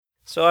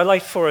So I'd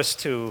like for us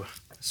to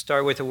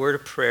start with a word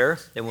of prayer,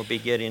 then we'll be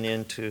getting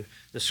into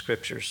the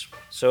scriptures.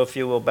 So if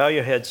you will bow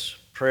your heads,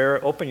 prayer,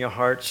 open your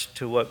hearts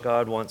to what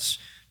God wants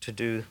to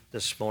do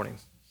this morning.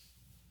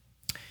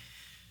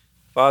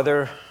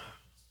 Father,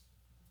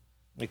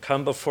 we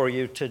come before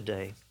you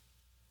today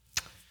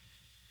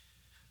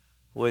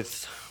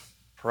with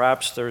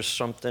perhaps there's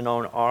something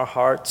on our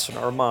hearts and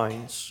our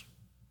minds.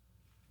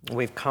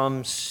 We've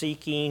come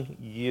seeking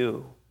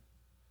you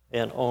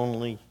and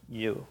only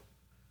you,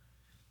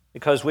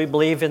 because we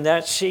believe in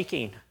that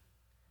seeking,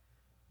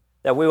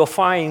 that we will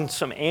find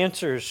some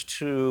answers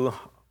to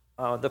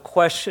the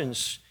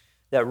questions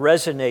that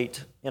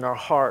resonate in our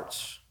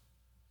hearts.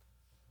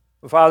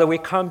 Father, we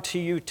come to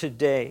you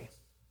today,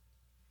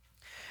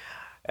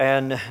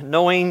 and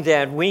knowing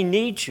that we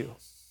need you,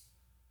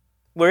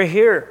 we're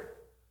here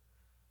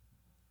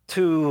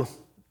to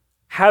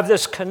have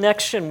this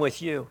connection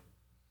with you.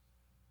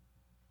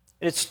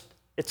 It's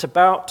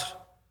about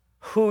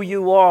who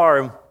you are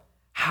and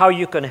how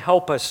you can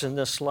help us in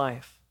this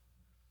life.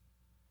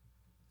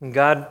 And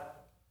God,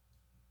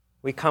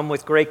 we come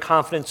with great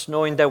confidence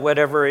knowing that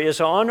whatever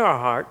is on our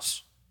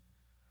hearts,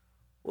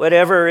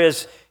 whatever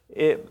is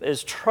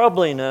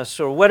troubling us,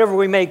 or whatever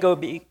we may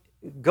be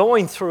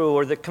going through,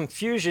 or the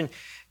confusion,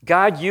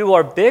 God, you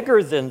are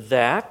bigger than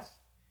that,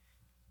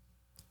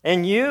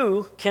 and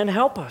you can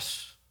help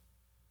us,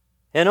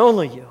 and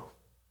only you.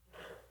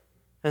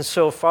 And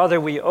so,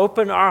 Father, we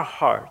open our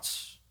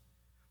hearts.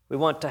 We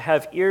want to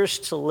have ears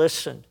to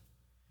listen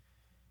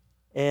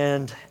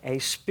and a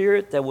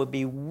spirit that would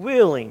be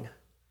willing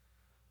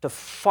to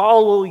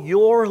follow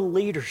your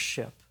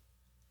leadership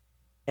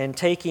and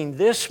taking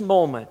this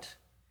moment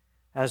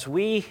as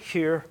we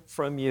hear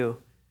from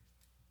you,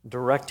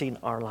 directing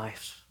our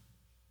lives.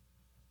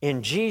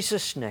 In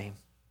Jesus' name,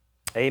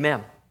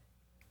 amen.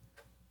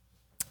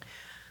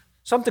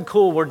 Something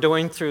cool we're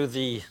doing through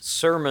the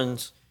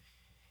sermons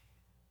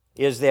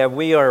is that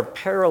we are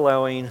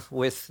paralleling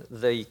with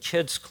the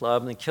kids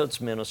club and the kids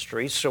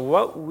ministry. So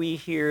what we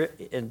hear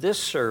in this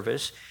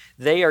service,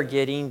 they are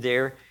getting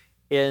there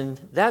in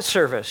that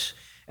service.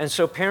 And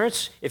so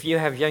parents, if you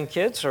have young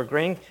kids or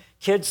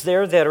grandkids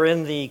there that are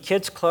in the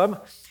kids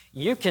club,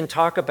 you can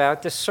talk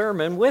about the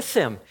sermon with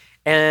them.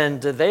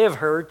 And they have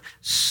heard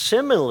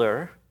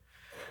similar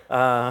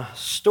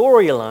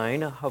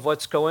storyline of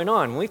what's going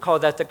on. We call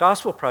that the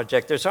Gospel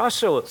Project. There's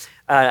also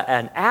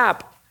an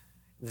app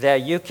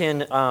that you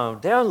can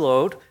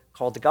download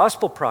called the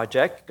Gospel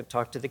Project. You can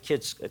talk to the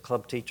kids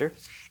club teacher,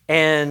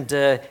 and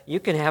you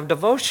can have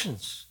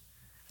devotions.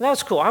 And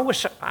that's cool. I want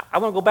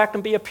to go back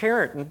and be a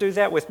parent and do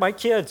that with my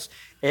kids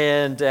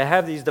and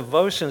have these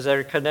devotions that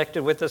are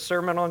connected with the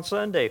sermon on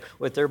Sunday,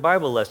 with their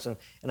Bible lesson.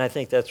 And I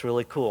think that's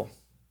really cool.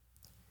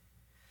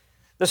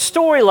 The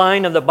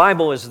storyline of the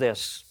Bible is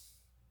this: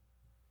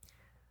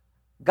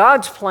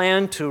 God's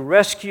plan to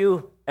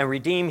rescue and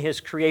redeem his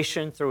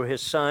creation through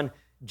his Son,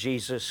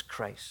 Jesus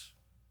Christ.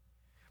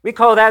 We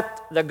call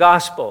that the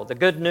gospel, the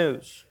good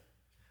news.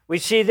 We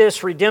see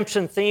this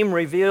redemption theme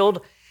revealed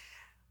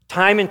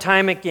time and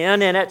time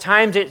again, and at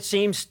times it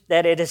seems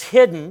that it is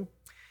hidden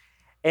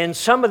in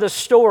some of the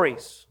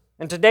stories.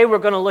 And today we're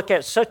going to look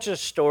at such a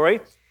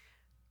story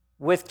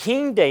with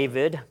King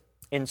David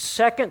in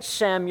 2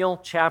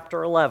 Samuel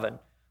chapter 11.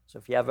 So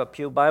if you have a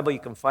pew Bible,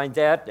 you can find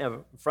that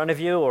in front of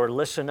you or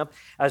listen up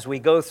as we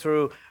go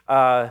through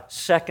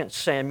 2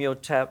 Samuel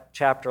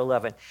chapter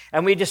 11.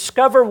 And we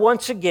discover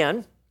once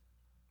again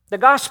the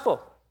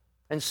gospel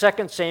in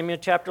 2 Samuel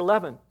chapter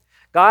 11.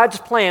 God's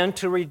plan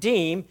to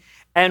redeem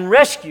and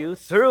rescue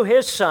through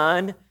his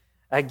Son,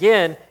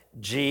 again,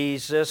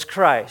 Jesus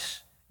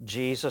Christ.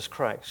 Jesus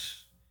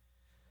Christ.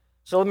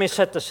 So let me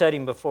set the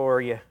setting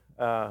before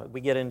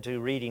we get into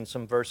reading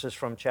some verses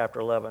from chapter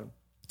 11.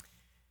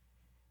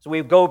 So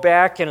we go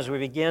back, and as we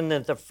begin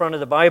at the front of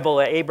the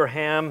Bible,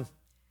 Abraham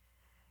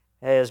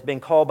has been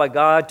called by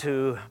God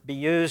to be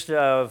used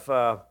of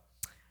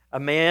a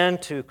man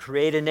to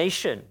create a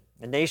nation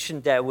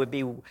that would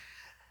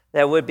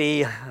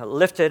be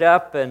lifted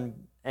up,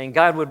 and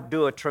God would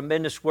do a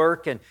tremendous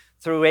work, and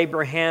through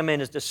Abraham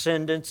and his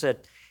descendants,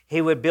 that he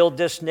would build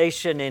this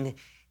nation, and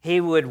he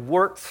would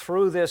work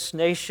through this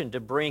nation to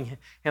bring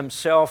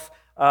himself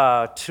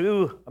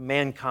to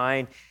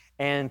mankind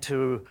and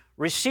to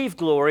receive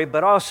glory,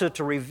 but also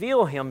to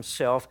reveal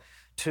himself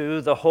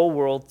to the whole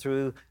world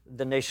through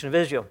the nation of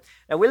Israel.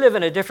 Now, we live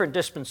in a different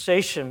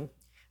dispensation.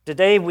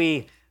 Today,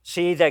 we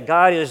see that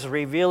God is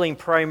revealing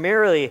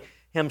primarily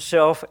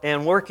himself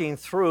and working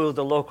through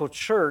the local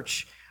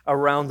church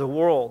around the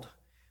world,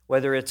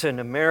 whether it's in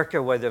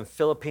America, whether in the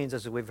Philippines,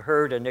 as we've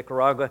heard, in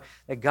Nicaragua,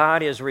 that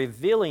God is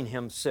revealing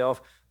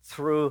himself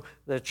through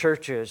the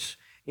churches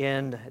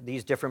in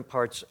these different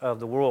parts of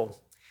the world.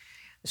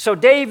 So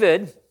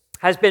David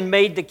has been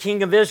made the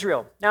king of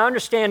Israel. Now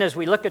understand, as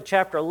we look at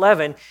chapter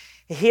 11,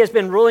 he has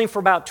been ruling for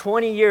about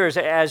 20 years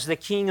as the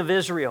king of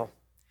Israel.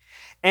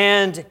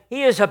 And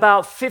he is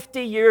about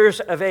 50 years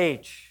of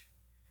age.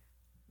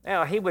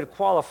 Now, he would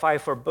qualify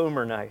for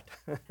boomer night.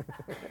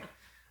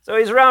 So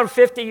he's around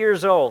 50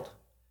 years old.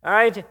 All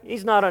right?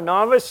 He's not a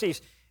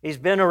novice. He's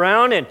been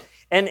around,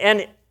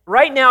 and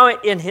right now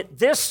in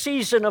this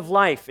season of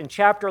life, in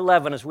chapter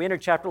 11, as we enter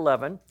chapter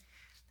 11,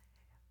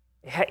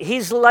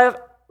 he's led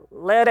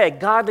a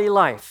godly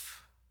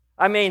life.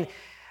 I mean,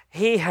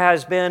 he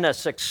has been a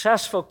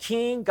successful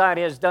king. God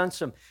has done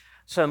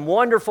some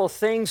wonderful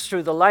things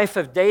through the life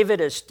of David,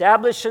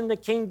 establishing the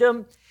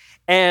kingdom.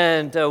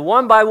 And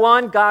one by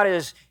one, God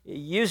is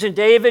using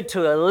David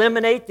to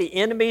eliminate the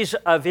enemies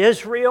of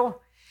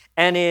Israel.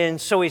 And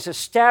so he's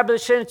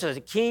establishing it as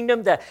a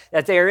kingdom that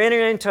they are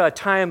entering into a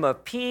time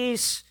of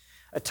peace,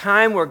 a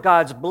time where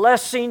God's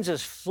blessings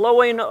is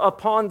flowing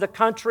upon the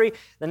country,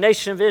 the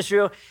nation of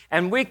Israel.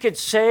 And we could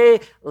say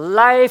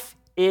life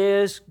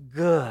is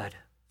good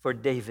for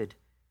David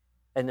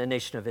and the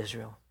nation of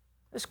Israel.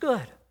 It's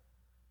good.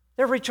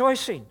 They're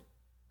rejoicing.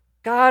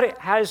 God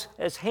has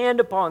his hand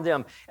upon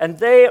them, and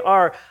they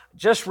are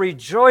just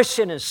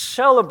rejoicing and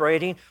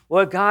celebrating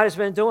what God has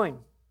been doing.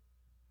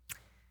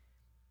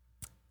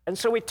 And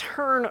so we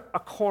turn a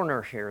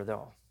corner here,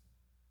 though.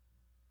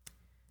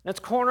 And it's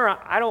a corner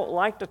I don't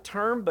like the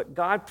term, but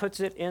God puts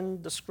it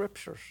in the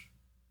Scriptures.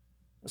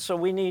 So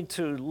we need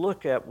to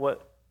look at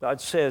what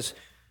God says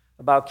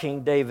about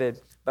King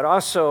David, but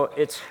also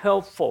it's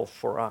helpful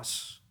for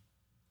us.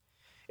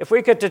 If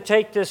we could to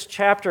take this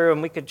chapter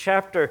and we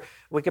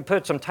could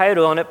put some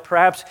title on it,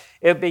 perhaps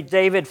it would be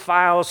David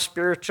Files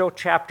Spiritual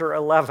Chapter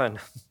 11.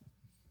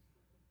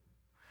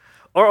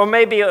 Or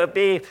maybe it would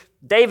be,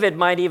 David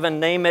might even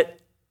name it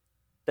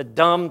the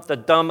dumb,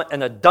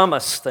 and the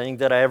dumbest thing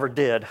that I ever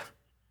did.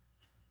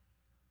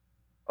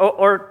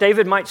 Or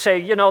David might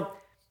say,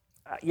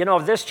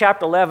 this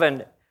chapter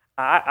 11,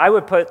 I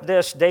would put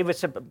this,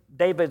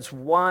 David's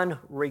one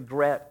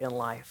regret in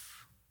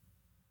life.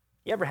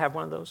 You ever have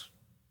one of those?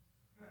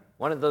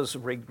 One of those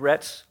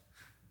regrets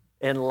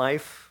in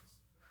life?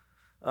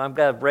 I'm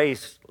going to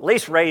at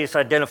least Ray's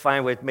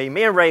identifying with me.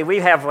 Me and Ray, we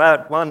have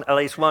at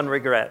least one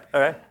regret, all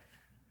right?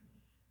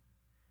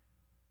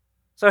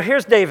 So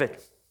here's David.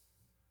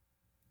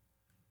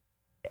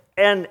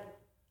 And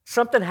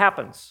something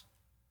happens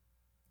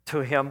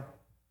to him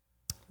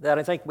that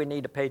I think we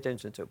need to pay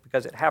attention to,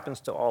 because it happens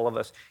to all of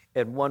us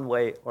in one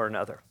way or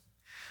another.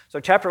 So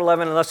chapter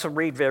 11, let's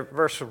read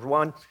verses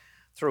 1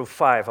 through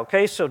 5.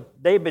 Okay, so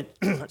David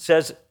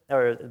says,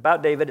 or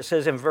about David, it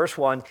says in verse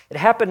 1, it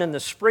happened in the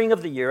spring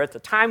of the year, at the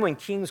time when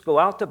kings go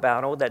out to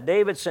battle, that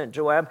David sent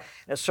Joab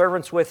and his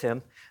servants with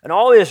him, and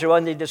all Israel,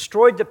 and they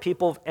destroyed the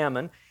people of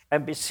Ammon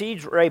and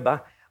besieged Rabbah,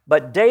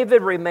 but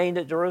David remained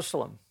at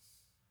Jerusalem.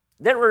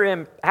 Then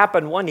it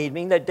happened one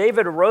evening that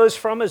David arose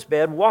from his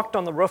bed, walked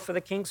on the roof of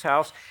the king's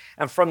house,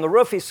 and from the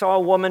roof he saw a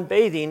woman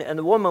bathing, and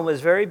the woman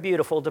was very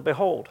beautiful to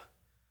behold.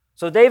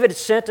 So David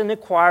sent and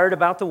inquired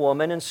about the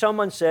woman, and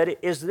someone said,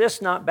 "Is this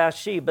not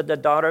Bathsheba, the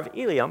daughter of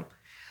Eliam,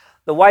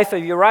 the wife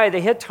of Uriah the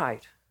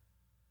Hittite?"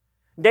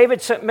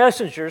 David sent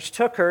messengers,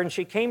 took her, and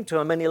she came to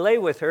him, and he lay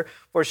with her,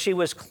 for she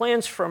was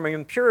cleansed from her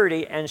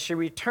impurity, and she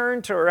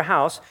returned to her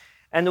house.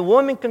 And the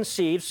woman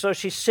conceived, so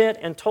she sent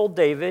and told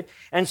David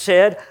and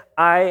said,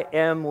 "I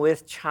am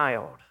with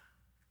child."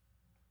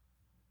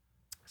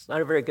 It's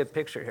not a very good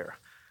picture here.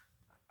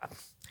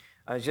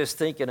 I was just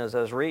thinking as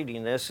I was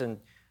reading this,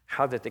 and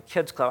how that the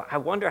kids club, I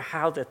wonder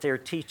how that they're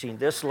teaching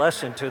this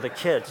lesson to the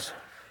kids.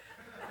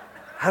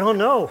 I don't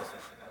know.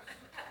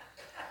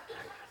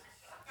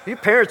 You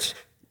parents,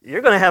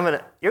 you're going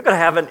to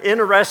have an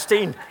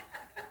interesting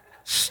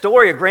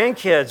story of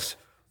grandkids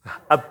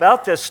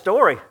about this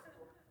story.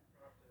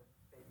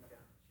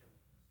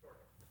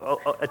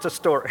 Oh, it's a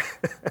story.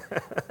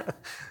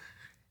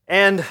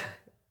 And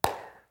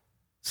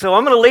so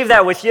I'm going to leave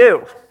that with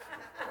you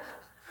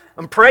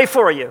and pray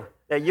for you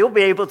that you'll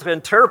be able to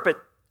interpret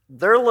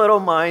their little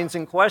minds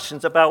and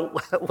questions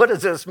about what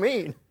does this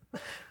mean?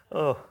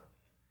 Oh.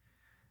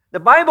 The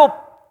Bible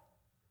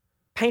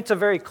paints a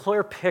very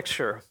clear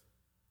picture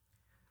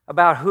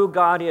about who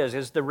God is.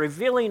 It's the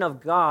revealing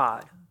of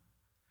God.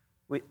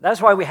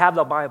 That's why we have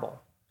the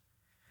Bible.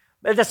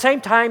 But at the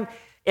same time,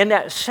 in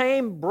that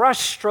same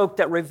brushstroke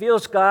that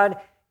reveals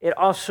God, it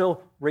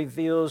also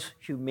reveals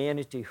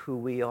humanity, who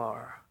we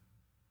are.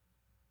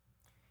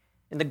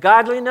 And the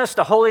godliness,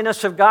 the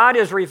holiness of God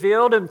is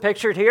revealed and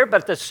pictured here,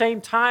 but at the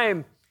same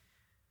time,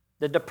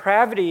 the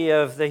depravity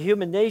of the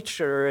human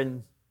nature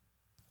and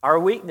our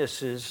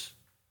weaknesses,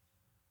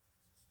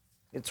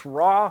 it's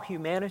raw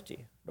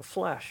humanity, the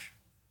flesh.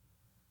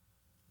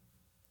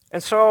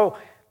 And so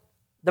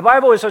the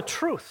Bible is a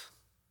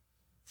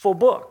truthful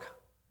book.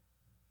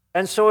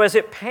 And so as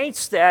it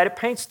paints that, it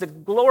paints the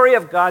glory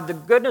of God, the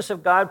goodness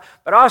of God,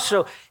 but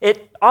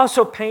it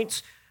also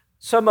paints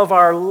some of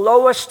our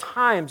lowest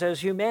times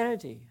as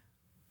humanity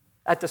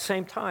at the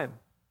same time.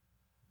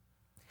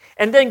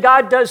 And then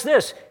God does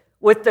this.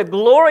 With the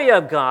glory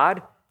of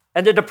God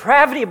and the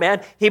depravity of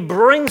man, he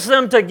brings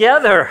them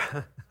together.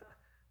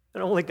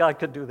 And only God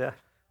could do that.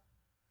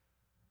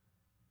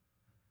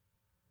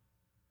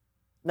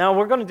 Now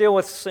we're going to deal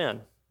with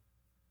sin.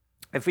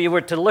 If we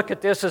were to look at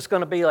this, it's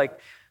going to be like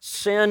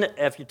sin,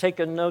 if you're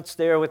taking notes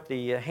there with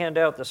the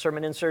handout, the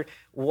sermon insert,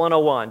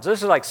 101. So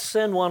this is like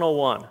sin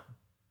 101,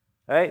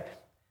 right?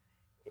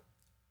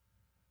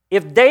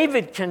 if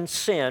David can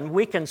sin,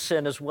 we can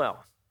sin as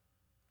well.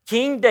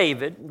 King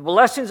David, the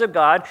blessings of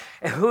God,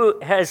 who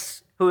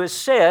has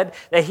said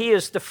that he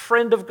is the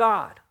friend of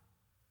God.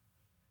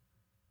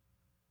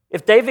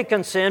 If David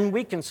can sin,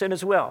 we can sin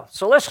as well.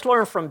 So let's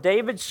learn from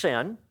David's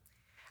sin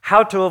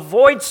how to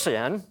avoid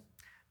sin,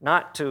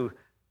 not to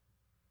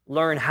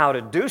learn how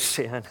to do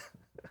sin,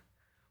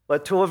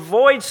 but to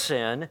avoid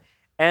sin,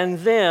 and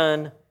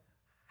then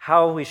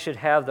how we should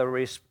have the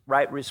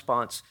right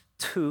response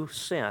to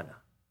sin.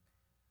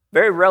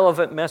 Very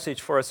relevant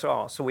message for us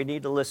all, so we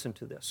need to listen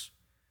to this.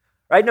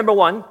 Right, number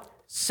one,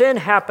 sin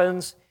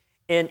happens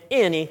in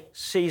any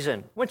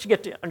season. Once you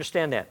get to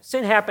understand that,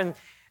 sin happens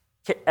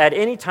at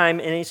any time,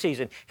 in any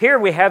season. Here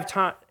we have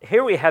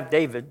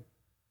David,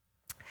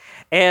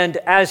 and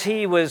as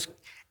he was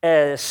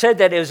said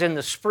that it was in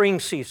the spring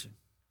season,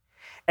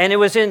 and it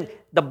was in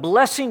the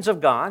blessings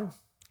of God.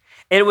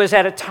 It was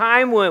at a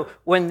time when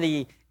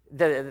it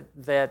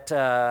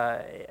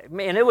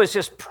was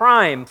just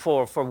prime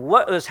for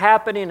what was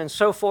happening and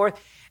so forth.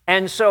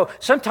 And so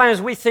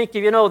sometimes we think,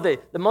 the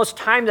most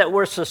time that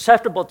we're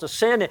susceptible to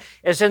sin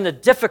is in the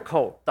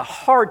difficult, the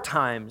hard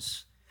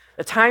times,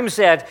 the times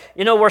that,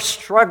 we're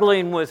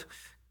struggling with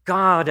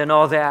God and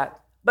all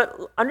that. But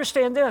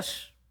understand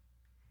this.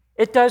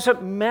 It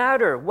doesn't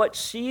matter what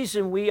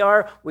season we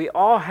are. We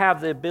all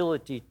have the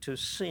ability to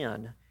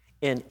sin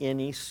in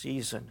any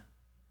season.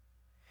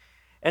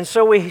 And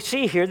so we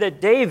see here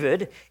that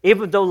David,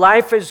 even though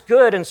life is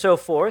good and so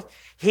forth,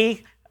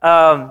 he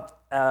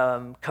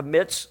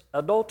commits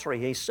adultery.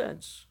 He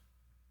sins.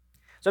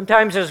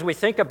 Sometimes as we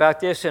think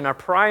about this in our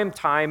prime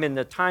time, in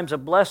the times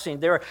of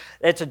blessing,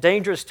 it's a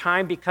dangerous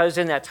time because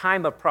in that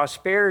time of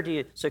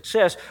prosperity,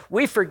 success,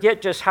 we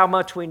forget just how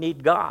much we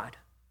need God.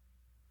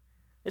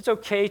 It's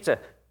okay to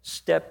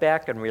step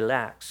back and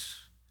relax.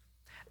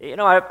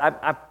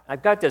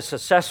 I've got this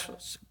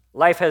success.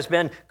 Life has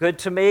been good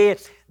to me.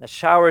 The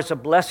showers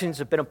of blessings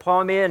have been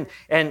upon me,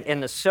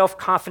 and the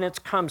self-confidence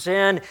comes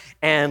in,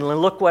 and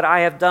look what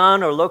I have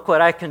done, or look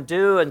what I can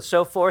do, and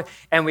so forth.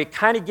 And we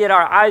kind of get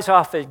our eyes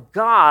off of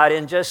God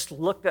and just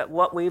look at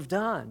what we've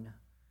done.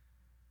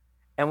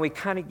 And we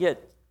kind of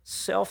get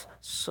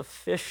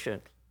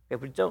self-sufficient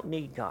if we don't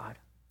need God.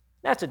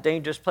 That's a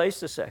dangerous place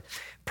to say.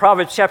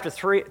 Proverbs chapter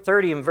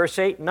 30 and verse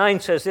 8 and 9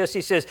 says this.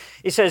 He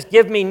says,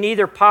 give me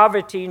neither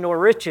poverty nor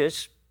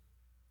riches.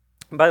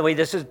 By the way,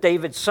 this is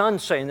David's son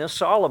saying this,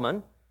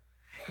 Solomon.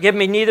 Give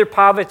me neither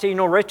poverty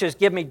nor riches.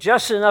 Give me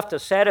just enough to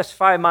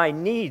satisfy my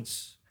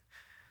needs.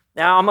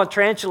 Now, I'm going to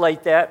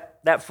translate that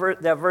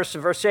verse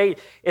in verse 8.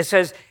 It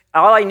says,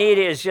 all I need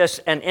is just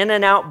an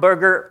In-N-Out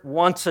burger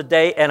once a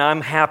day, and I'm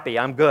happy.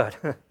 I'm good.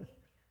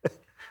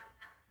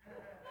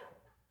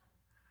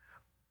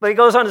 But he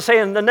goes on to say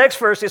in the next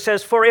verse, it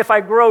says, for if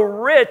I grow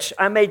rich,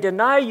 I may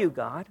deny you,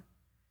 God.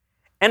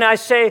 And I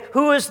say,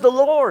 who is the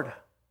Lord?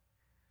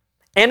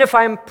 And if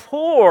I'm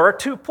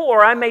too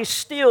poor, I may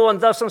steal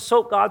and thus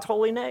insult God's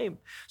holy name.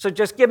 So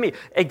just give me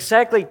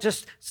exactly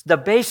just the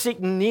basic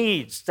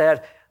needs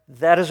that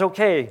is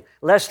okay,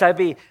 lest I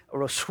be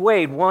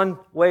swayed one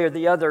way or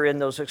the other in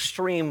those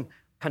extreme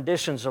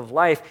conditions of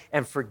life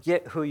and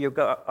forget who you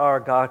are,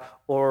 God,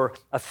 or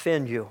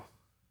offend you.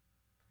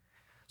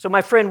 So,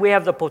 my friend, we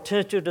have the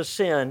potential to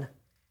sin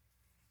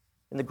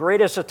in the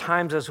greatest of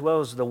times as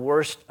well as the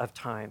worst of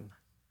time.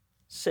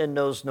 Sin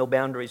knows no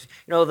boundaries.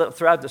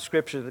 Throughout the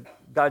Scripture,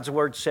 God's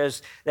Word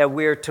says that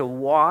we're to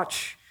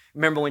watch.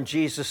 Remember when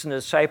Jesus and the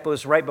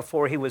disciples, right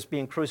before he was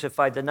being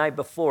crucified, the night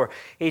before,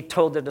 he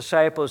told the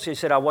disciples, he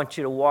said, I want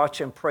you to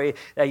watch and pray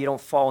that you don't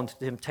fall into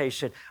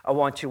temptation. I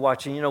want you to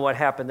watch. And you know what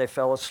happened? They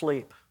fell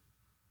asleep.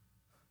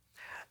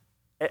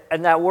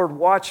 And that word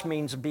watch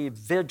means be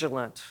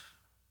vigilant.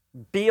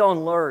 Be on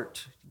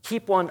alert.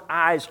 Keep one's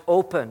eyes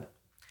open.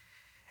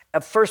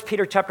 At 1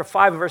 Peter chapter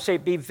 5, verse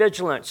 8, be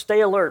vigilant,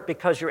 stay alert,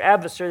 because your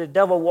adversary, the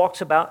devil, walks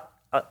about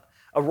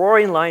a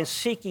roaring lion,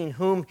 seeking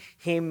whom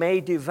he may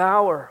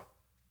devour.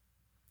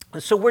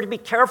 And so we're to be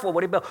careful.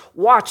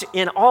 Watch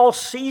in all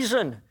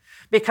season,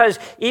 because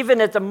even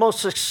at the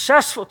most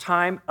successful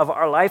time of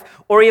our life,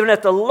 or even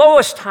at the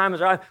lowest time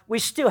of our life, we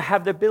still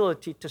have the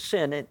ability to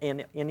sin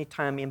in any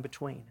time in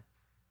between.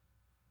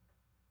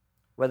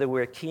 Whether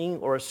we're a king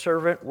or a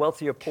servant,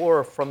 wealthy or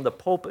poor, from the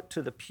pulpit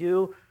to the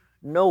pew,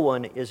 no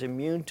one is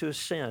immune to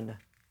sin.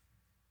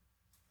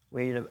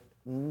 We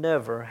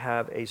never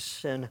have a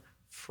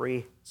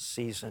sin-free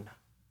season.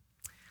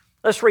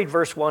 Let's read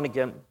verse 1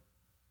 again.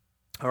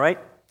 All right?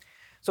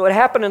 So it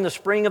happened in the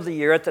spring of the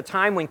year, at the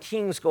time when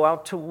kings go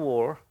out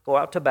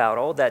to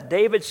battle, that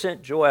David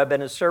sent Joab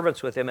and his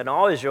servants with him and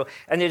all Israel,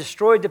 and they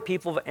destroyed the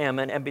people of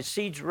Ammon and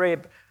besieged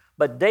Rabbah,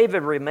 but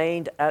David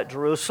remained at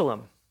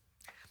Jerusalem.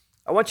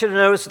 I want you to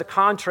notice the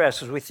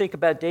contrast as we think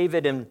about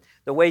David and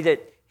the way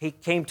that he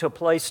came to a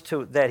place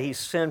that he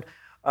sinned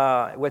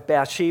with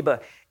Bathsheba,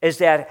 is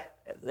that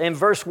in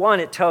verse 1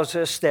 it tells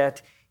us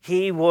that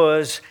he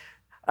was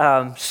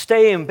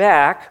staying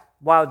back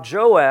while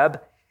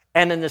Joab,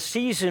 and in the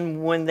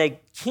season when the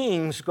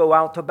kings go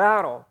out to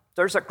battle.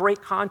 There's a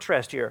great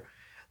contrast here.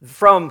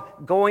 from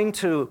going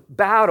to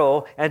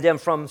battle and then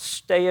from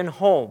staying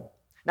home.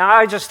 Now,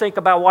 I just think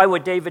about why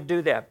would David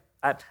do that?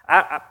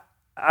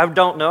 I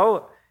don't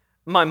know.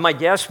 My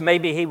guess,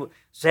 maybe he would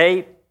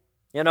say,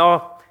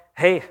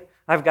 hey,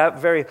 I've got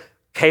very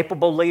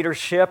capable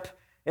leadership.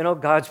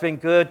 God's been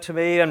good to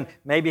me, and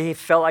maybe he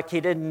felt like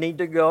he didn't need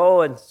to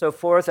go and so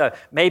forth.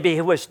 Maybe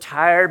he was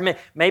tired.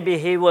 Maybe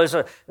he was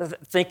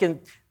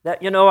thinking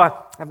that,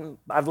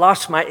 I've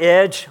lost my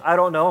edge. I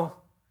don't know.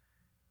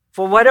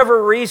 For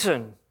whatever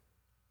reason,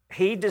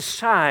 he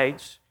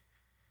decides,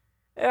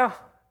 I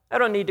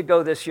don't need to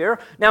go this year.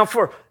 Now,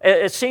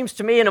 it seems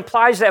to me it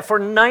implies that for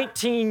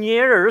 19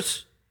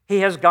 years, he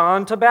has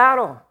gone to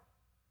battle,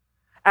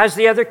 as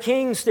the other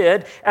kings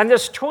did. And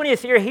this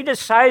 20th year, he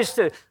decides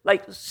to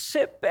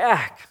sit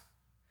back,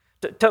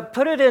 to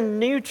put it in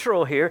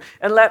neutral here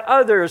and let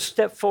others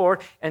step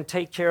forward and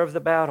take care of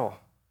the battle.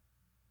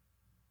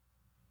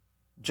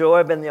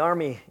 Joab and the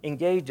army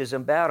engages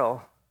in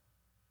battle,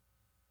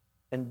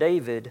 and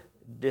David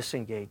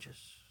disengages.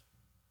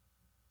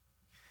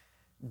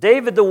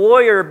 David the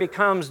warrior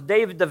becomes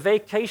David the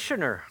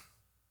vacationer.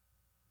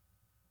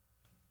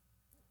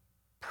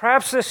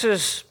 Perhaps this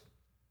is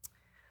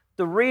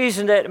the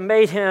reason that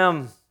made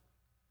him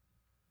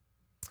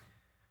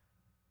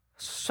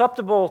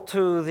susceptible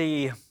to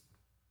the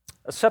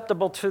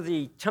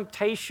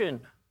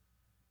temptation,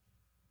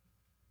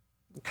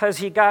 because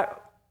he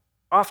got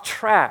off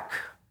track,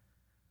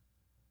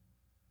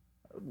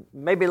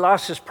 maybe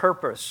lost his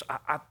purpose.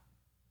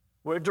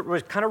 We're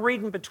kind of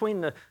reading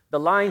between the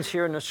lines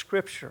here in the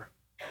Scripture.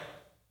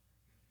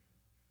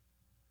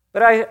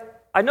 But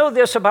I know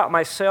this about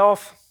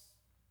myself,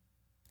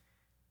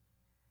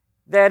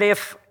 that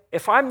if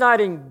I'm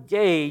not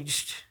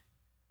engaged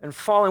in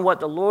following what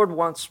the Lord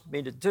wants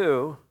me to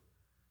do,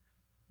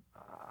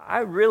 I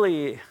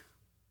really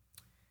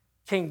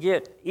can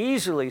get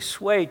easily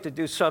swayed to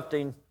do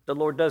something the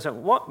Lord doesn't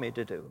want me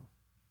to do.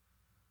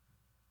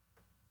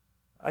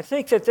 I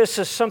think that this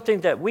is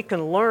something that we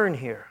can learn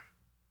here.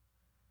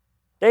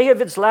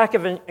 David's lack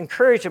of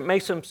encouragement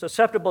makes him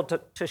susceptible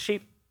to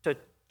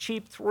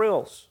cheap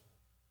thrills.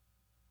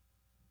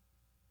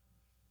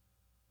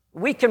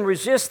 We can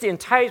resist the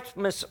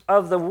enticements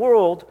of the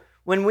world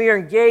when we are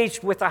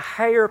engaged with a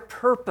higher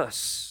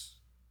purpose.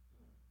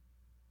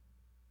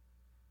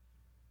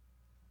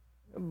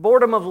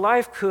 Boredom of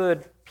life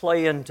could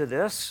play into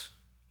this.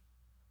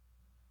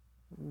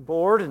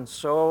 Bored, and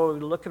so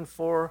looking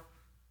for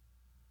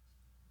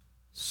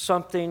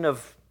something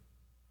of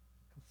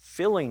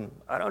filling,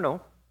 I don't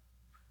know.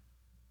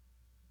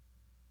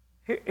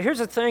 Here's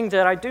the thing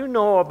that I do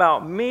know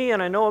about me,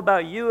 and I know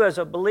about you as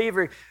a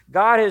believer.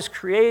 God has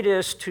created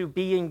us to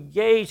be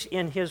engaged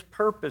in His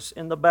purpose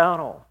in the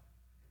battle.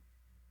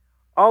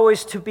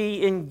 Always to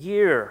be in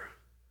gear,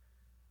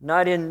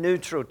 not in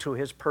neutral to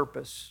His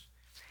purpose.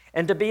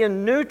 And to be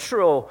in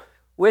neutral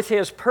with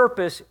His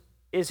purpose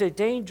is a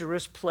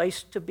dangerous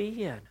place to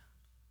be in.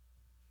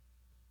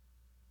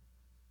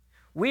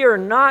 We are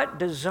not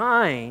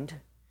designed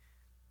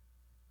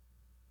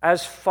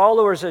as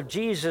followers of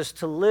Jesus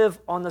to live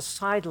on the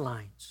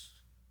sidelines.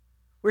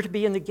 We're to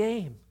be in the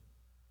game.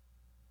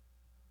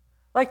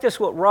 Like this,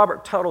 what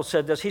Robert Tuttle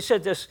said this. He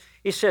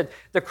said,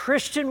 the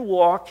Christian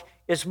walk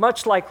is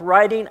much like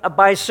riding a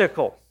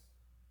bicycle.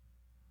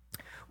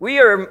 We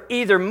are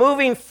either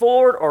moving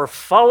forward or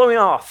following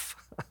off.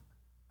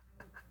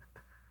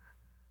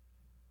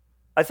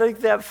 I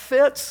think that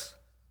fits.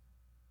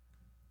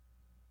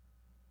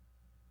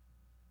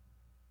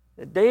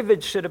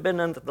 David should have been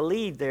in the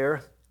lead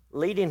there,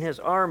 leading his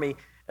army,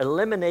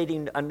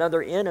 eliminating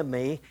another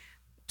enemy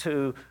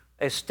to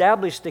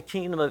establish the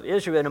kingdom of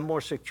Israel in a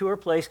more secure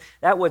place.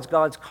 That was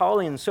God's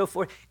calling and so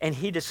forth. And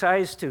he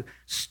decides to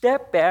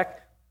step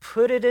back,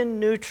 put it in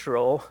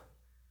neutral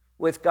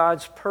with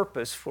God's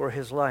purpose for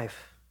his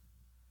life.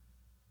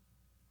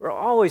 We're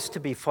always to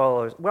be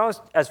followers.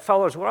 As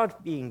followers, we're always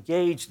to be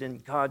engaged in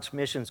God's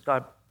missions,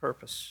 God's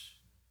purpose.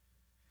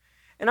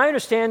 And I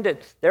understand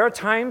that there are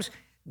times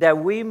that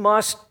we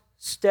must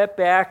step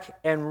back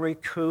and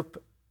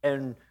recoup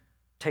and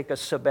take a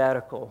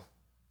sabbatical.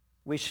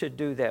 We should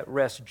do that.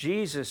 Rest.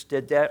 Jesus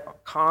did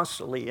that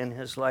constantly in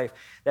his life.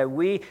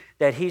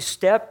 That he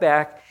stepped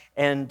back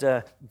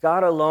and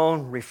got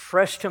alone,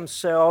 refreshed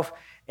himself,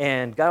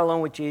 and got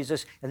along with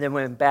Jesus, and then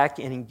went back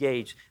and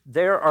engaged.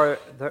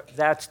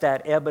 That's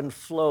that ebb and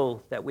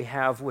flow that we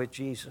have with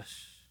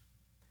Jesus.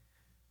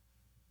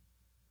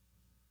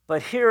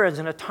 But here is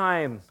in a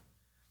time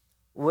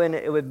when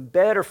it would be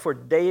better for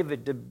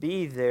David to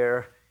be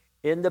there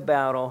in the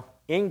battle,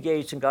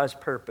 engaged in God's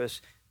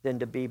purpose, than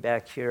to be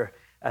back here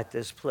at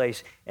this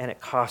place, and it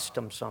cost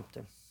him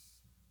something.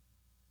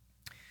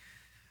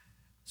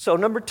 So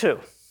number 2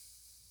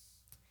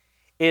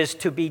 is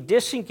to be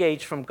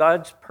disengaged from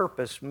God's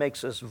purpose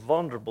makes us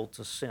vulnerable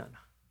to sin.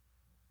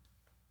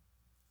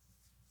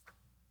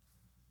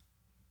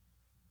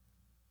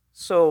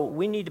 So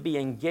we need to be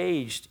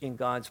engaged in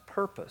God's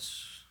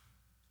purpose.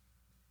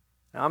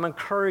 Now, I'm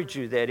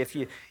encouraging you that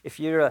if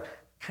you're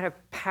kind of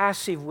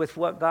passive with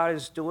what God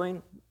is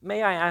doing,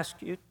 may I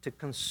ask you to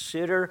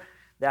consider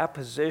that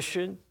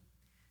position,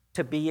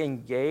 to be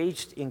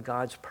engaged in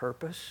God's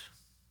purpose?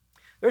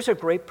 There's a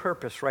great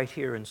purpose right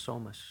here in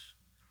Somas,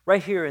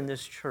 right here in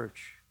this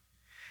church,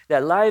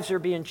 that lives are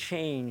being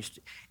changed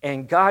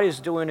and God is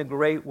doing a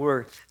great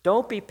work.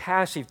 Don't be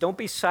passive. Don't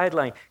be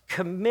sidelined.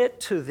 Commit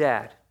to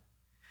that.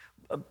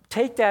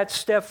 Take that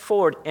step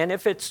forward. And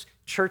if it's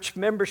church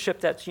membership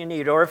that you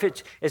need, or if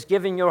it's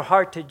giving your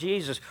heart to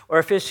Jesus, or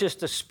if it's just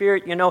the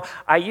Spirit,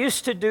 I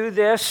used to do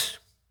this,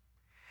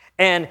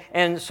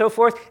 and so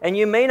forth, and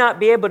you may not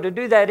be able to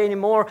do that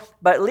anymore,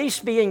 but at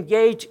least be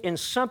engaged in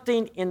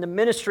something in the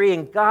ministry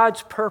and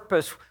God's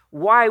purpose,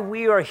 why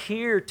we are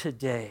here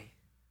today.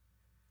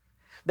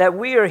 That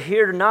we are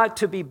here not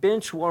to be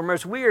bench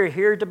warmers, we are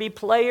here to be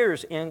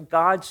players in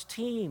God's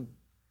team.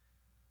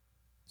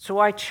 So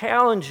I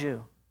challenge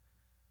you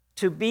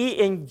to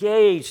be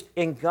engaged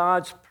in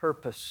God's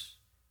purpose.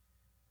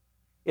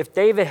 If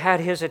David had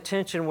his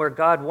attention where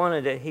God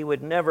wanted it, he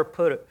would never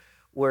put it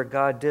where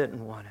God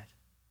didn't want it.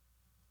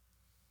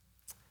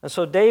 And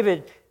so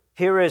David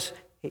here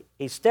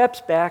he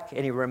steps back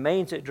and he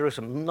remains at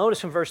Jerusalem.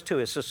 Notice in verse 2,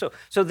 it says,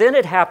 So then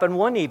it happened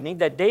one evening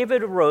that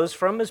David arose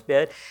from his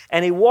bed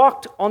and he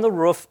walked on the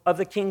roof of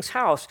the king's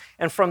house.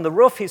 And from the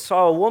roof he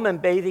saw a woman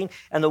bathing,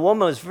 and the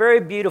woman was very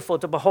beautiful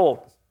to behold.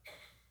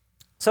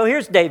 So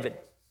here's David.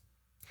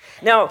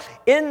 Now,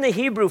 in the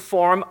Hebrew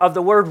form of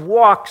the word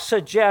walk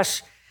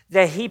suggests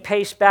that he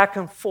paced back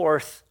and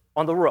forth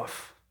on the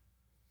roof.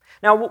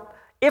 Now,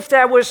 if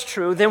that was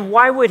true, then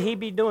why would he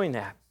be doing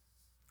that?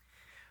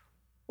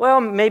 Well,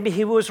 maybe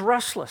he was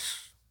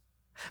restless.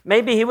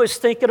 Maybe he was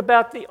thinking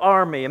about the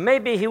army, and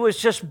maybe he was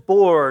just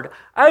bored.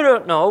 I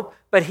don't know,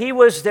 but he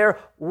was there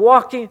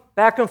walking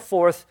back and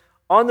forth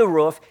on the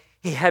roof.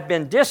 He had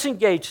been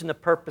disengaged in the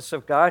purpose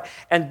of God,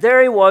 and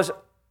there he was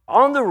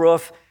on the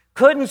roof,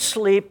 couldn't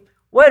sleep,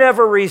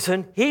 whatever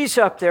reason, he's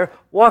up there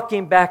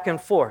walking back and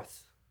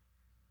forth,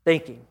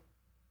 thinking.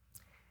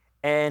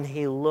 And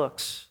he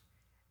looks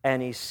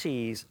and he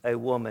sees a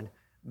woman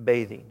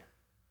bathing.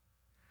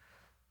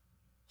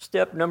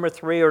 Step number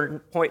 3, or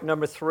point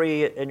number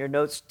 3 in your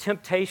notes,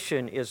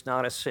 temptation is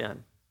not a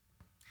sin.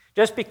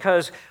 Just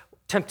because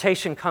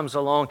temptation comes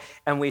along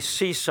and we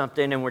see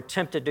something and we're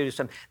tempted to do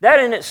something,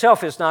 that in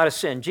itself is not a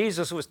sin.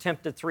 Jesus was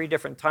tempted 3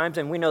 different times,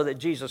 and we know that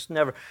Jesus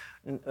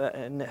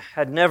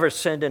had never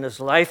sinned in his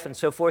life and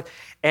so forth.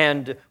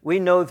 And we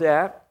know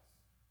that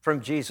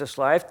from Jesus'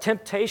 life.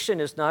 Temptation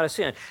is not a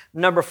sin.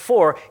 Number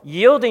 4,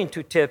 yielding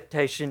to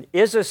temptation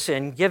is a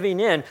sin.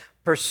 Giving in,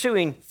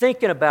 pursuing,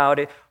 thinking about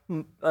it,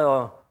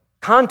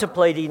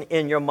 contemplating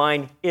in your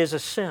mind is a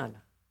sin.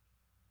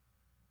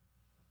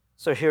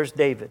 So here's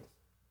David.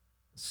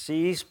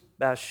 Sees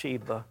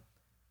Bathsheba.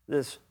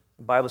 The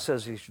Bible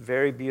says she's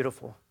very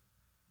beautiful.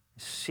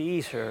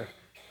 Sees her,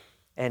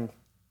 and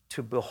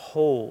to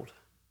behold,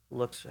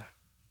 looks at her.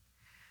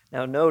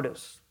 Now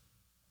notice,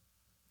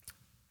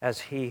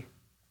 as he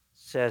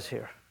says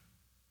here,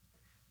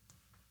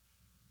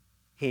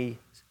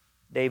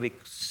 David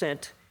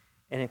sent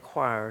and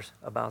inquires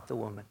about the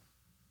woman.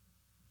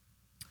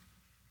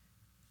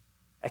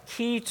 A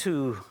key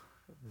to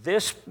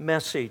this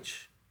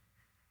message,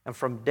 and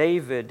from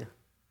David,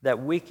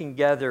 that we can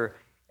gather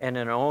in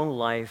our own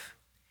life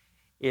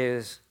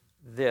is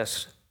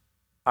this.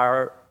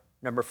 Our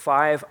number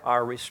 5,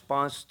 our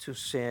response to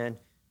sin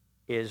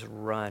is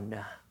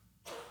run.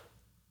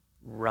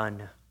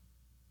 Run.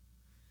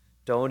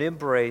 Don't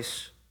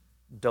embrace,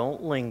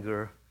 don't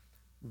linger,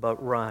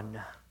 but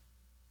run.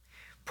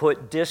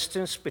 Put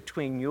distance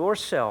between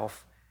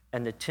yourself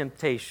and the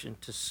temptation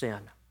to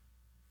sin.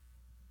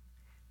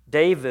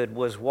 David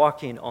was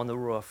walking on the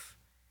roof.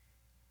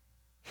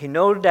 He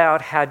no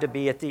doubt had to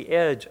be at the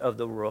edge of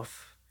the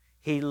roof.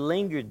 He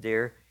lingered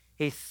there.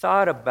 He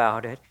thought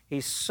about it.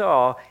 He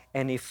saw,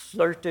 and he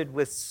flirted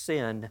with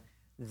sin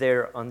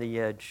there on the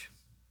edge.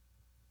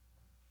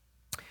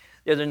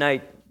 The other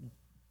night,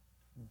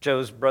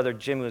 Joe's brother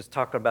Jimmy was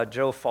talking about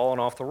Joe falling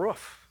off the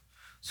roof.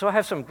 So I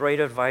have some great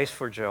advice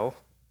for Joe.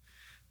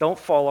 Don't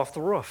fall off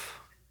the roof.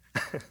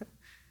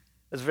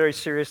 It's a very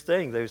serious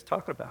thing that he was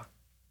talking about.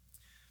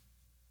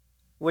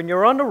 When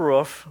you're on the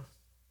roof,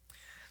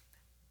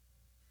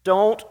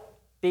 don't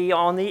be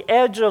on the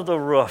edge of the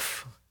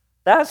roof.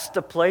 That's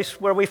the place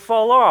where we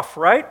fall off,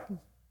 right?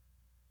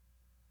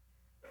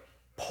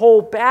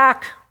 Pull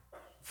back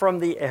from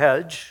the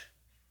edge,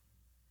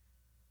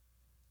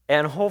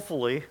 and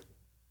hopefully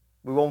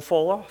we won't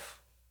fall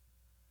off.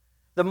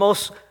 The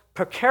most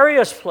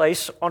precarious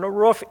place on a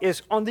roof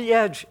is on the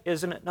edge,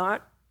 isn't it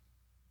not?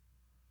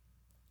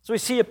 So we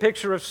see a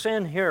picture of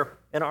sin here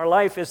in our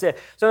life, is that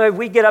so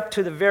we get up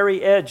to the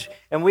very edge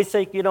and we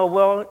think,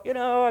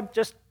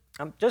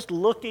 I'm just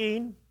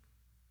looking.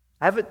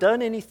 I haven't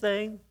done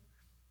anything.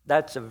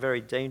 That's a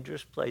very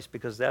dangerous place,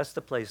 because that's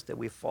the place that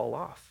we fall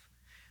off.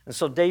 And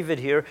so David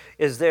here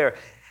is there.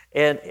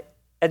 And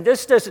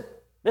this is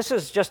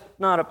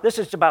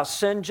about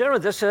sin generally.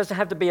 This doesn't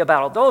have to be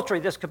about adultery.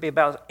 This could be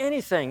about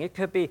anything. It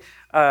could be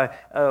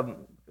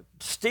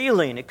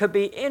stealing. It could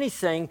be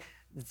anything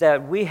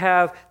that we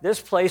have this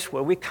place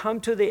where we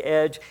come to the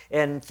edge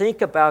and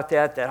think about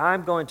that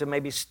I'm going to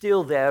maybe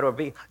steal that or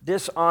be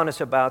dishonest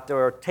about that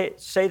or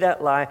say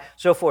that lie,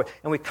 so forth.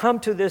 And we come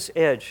to this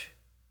edge.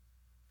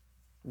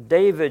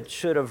 David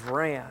should have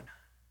ran.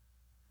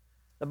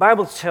 The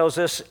Bible tells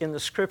us in the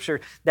Scripture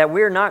that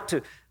we're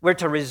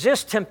to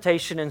resist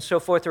temptation and so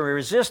forth, or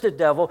resist the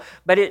devil,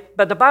 but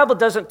the Bible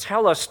doesn't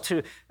tell us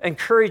to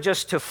encourage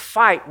us to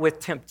fight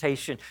with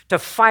temptation, to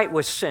fight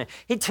with sin.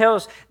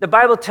 The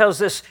Bible tells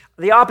us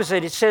the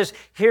opposite. It says,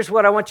 here's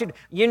what I want you to do.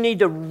 You need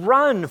to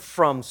run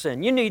from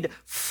sin. You need to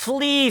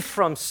flee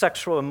from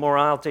sexual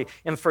immorality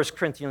in 1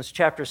 Corinthians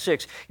chapter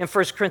 6. In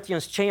 1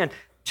 Corinthians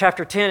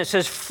chapter 10, it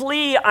says,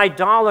 flee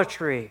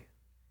idolatry.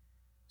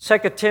 2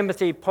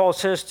 Timothy, Paul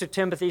says to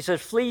Timothy, he says,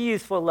 flee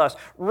youthful lust.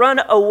 Run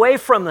away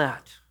from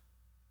that.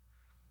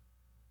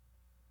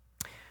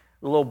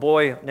 A little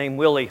boy named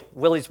Willie.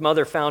 Willie's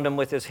mother found him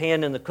with his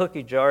hand in the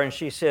cookie jar, and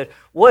she said,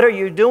 what are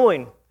you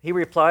doing? He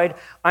replied,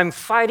 I'm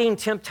fighting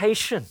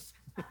temptation.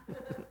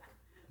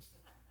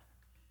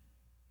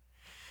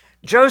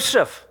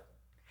 Joseph,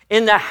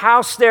 in the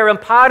house there in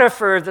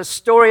Potiphar, the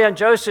story on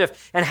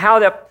Joseph and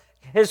how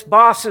his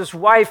boss's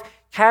wife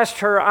cast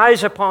her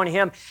eyes upon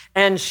him,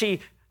 and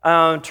she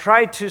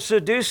tried to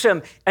seduce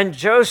him, and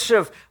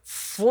Joseph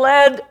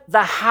fled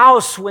the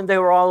house when they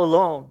were all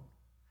alone.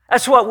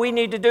 That's what we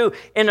need to do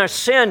in our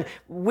sin.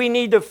 We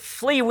need to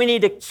flee. We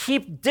need to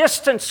keep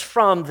distance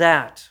from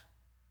that.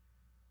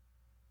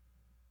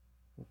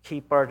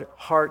 Keep our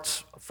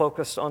hearts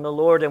focused on the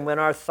Lord, and when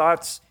our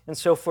thoughts and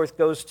so forth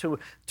goes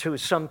to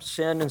some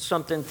sin and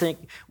something,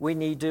 think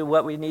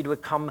what we need to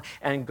come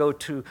and go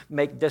to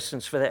make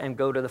distance for that and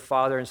go to the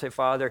Father and say,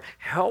 Father,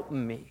 help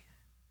me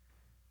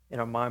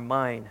in my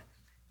mind,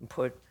 and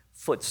put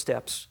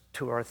footsteps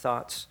to our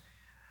thoughts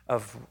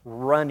of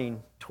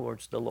running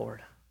towards the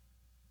Lord.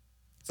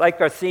 It's like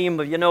our theme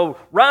of,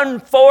 run,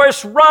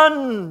 Forrest,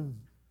 run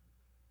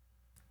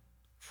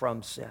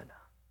from sin.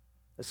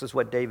 This is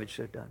what David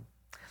should have done.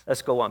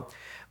 Let's go on.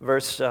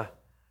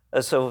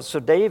 So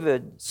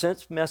David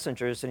sent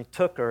messengers, and he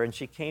took her, and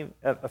she came.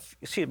 Let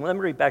me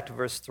read back to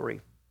verse 3.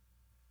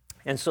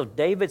 And so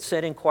David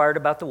inquired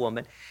about the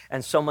woman,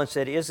 and someone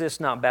said, is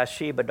this not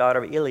Bathsheba,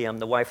 daughter of Eliam,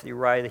 the wife of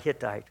Uriah the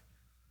Hittite?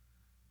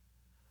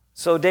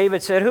 So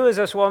David said, who is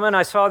this woman?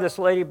 I saw this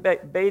lady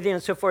bathing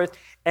and so forth.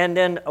 And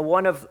then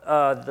one of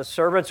the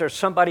servants or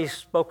somebody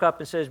spoke up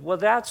and says, well,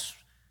 that's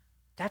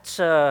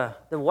the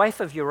wife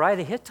of Uriah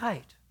the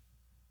Hittite.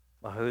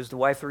 Well, who's the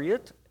wife of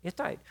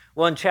Hittite?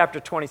 Well, in chapter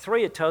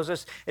 23, it tells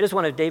us it is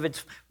one of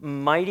David's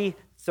mighty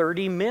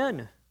 30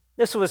 men.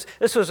 This was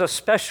a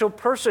special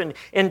person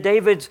in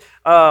David's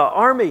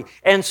army.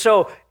 And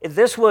so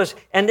this was,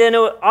 and then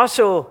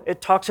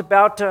it talks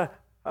about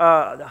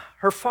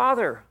her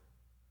father,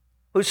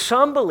 who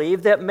some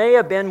believe that may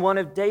have been one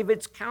of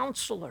David's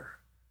counselor,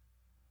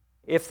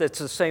 if that's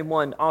the same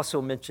one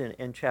also mentioned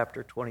in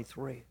chapter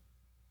 23.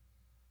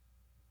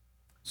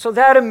 So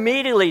that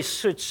immediately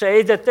should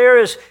say that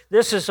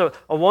this is a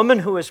woman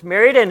who is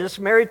married and is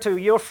married to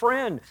your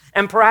friend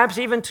and perhaps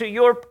even to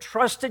your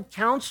trusted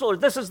counselor.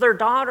 This is their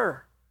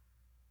daughter,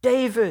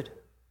 David.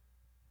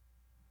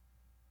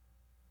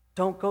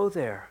 Don't go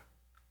there.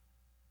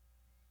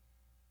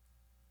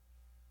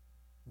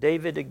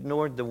 David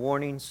ignored the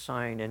warning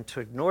sign, and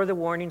to ignore the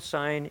warning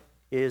sign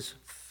is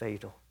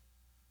fatal.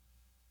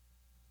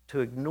 To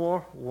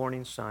ignore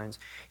warning signs.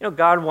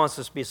 God wants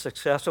us to be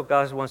successful.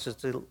 God wants us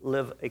to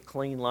live a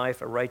clean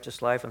life, a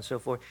righteous life, and so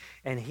forth.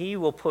 And He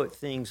will put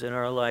things in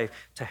our life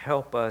to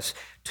help us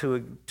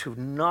to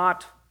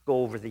not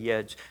go over the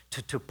edge,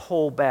 to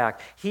pull back.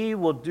 He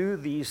will do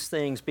these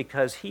things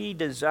because He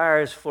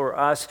desires for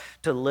us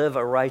to live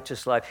a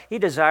righteous life. He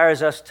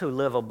desires us to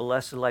live a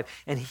blessed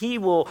life. And He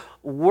will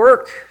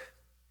work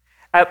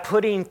at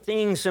putting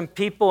things and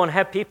people and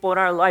have people in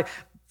our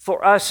life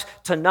for us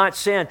to not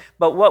sin.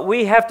 But what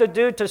we have to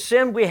do to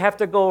sin, we have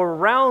to go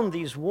around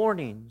these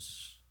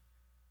warnings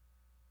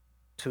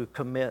to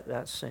commit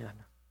that sin.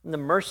 And the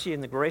mercy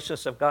and the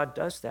graciousness of God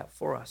does that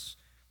for us.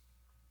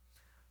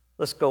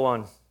 Let's go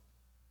on.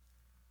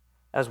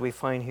 As we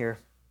find here,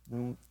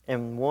 and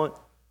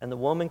the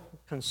woman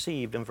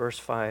conceived in verse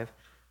 5,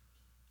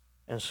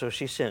 and so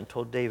she sent and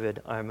told David,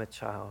 I'm a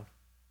child.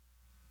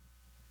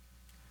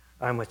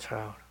 I'm a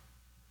child.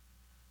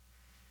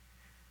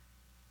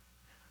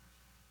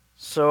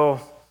 So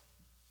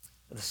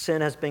the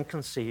sin has been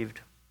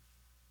conceived.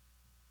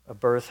 A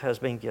birth has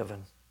been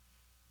given.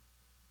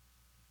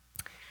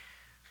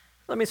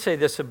 Let me say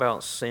this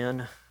about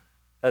sin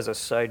as a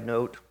side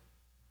note.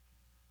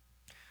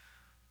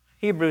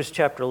 Hebrews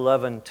chapter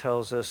 11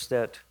 tells us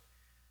that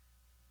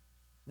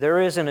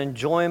there is an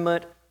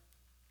enjoyment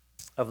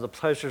of the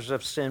pleasures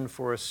of sin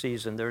for a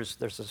season. There's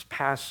this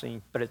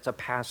passing, but it's a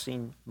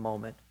passing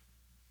moment.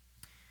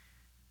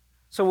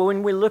 So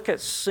when we look at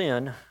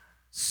sin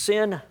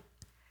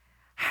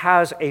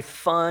has a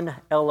fun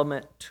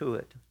element to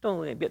it.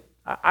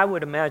 I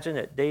would imagine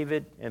that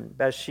David and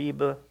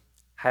Bathsheba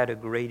had a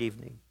great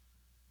evening.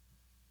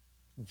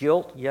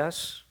 Guilt,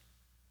 yes.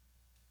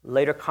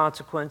 Later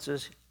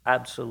consequences?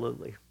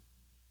 Absolutely.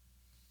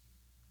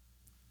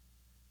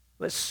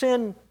 But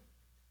sin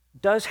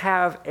does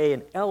have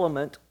an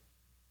element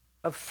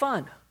of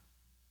fun.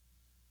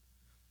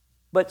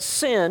 But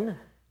sin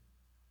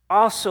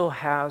also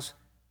has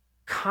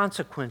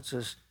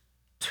consequences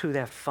to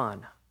that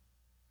fun.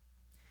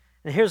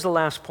 And here's the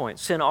last point.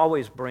 Sin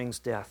always brings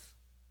death.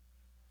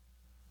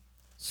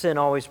 Sin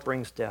always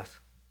brings death.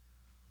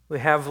 We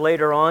have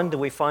later on, do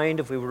we find,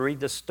 if we read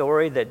the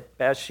story, that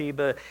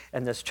Bathsheba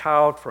and this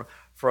child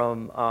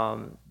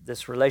from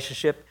this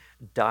relationship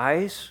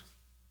dies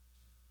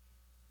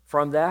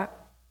from that.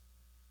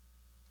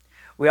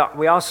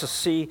 We also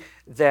see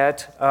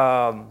that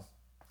not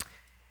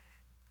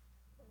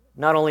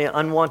only an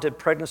unwanted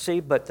pregnancy,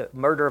 but the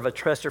murder of a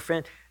trusted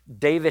friend.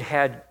 David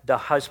had the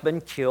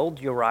husband killed,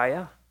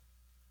 Uriah.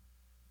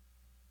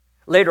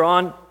 Later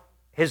on,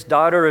 his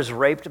daughter is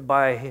raped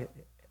by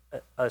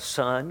a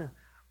son.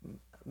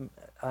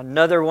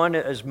 Another one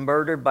is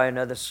murdered by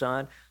another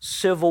son.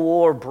 Civil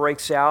war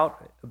breaks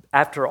out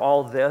after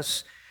all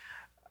this.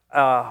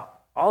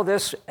 All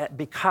this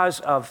because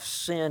of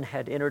sin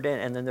had entered in,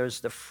 and then there's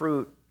the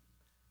fruit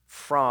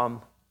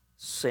from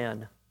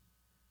sin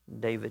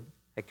David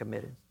had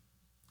committed.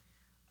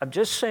 I'm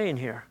just saying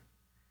here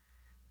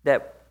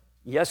that,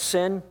 yes,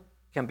 sin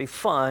can be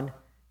fun,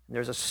 and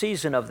there's a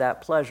season of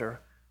that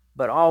pleasure,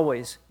 but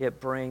always it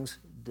brings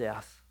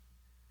death.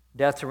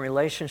 Death in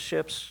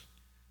relationships,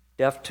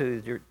 death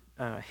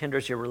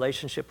hinders your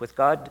relationship with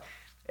God.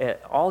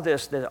 All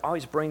this, that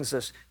always brings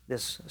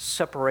this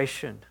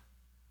separation,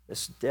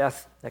 this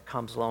death that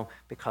comes along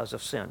because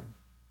of sin.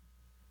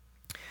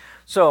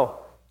 So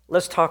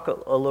let's talk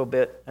a little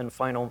bit, and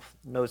final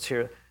notes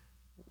here,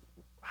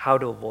 how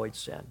to avoid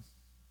sin.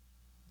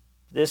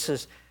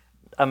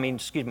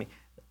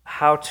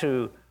 How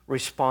to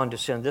respond to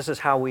sin. This is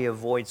how we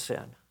avoid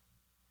sin.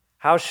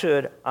 How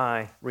should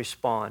I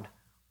respond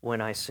when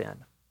I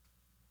sin?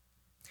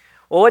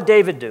 Well, what did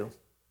David do?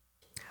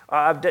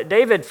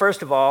 David,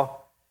 first of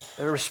all,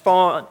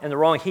 respond in the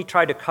wrong. He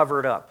tried to cover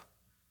it up.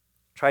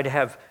 Tried to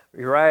have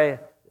Uriah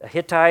a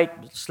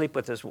Hittite sleep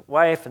with his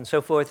wife and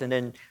so forth, and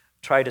then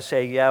try to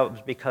say, yeah, it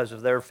was because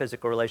of their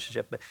physical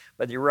relationship.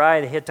 But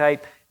Uriah the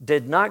Hittite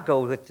did not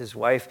go with his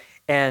wife,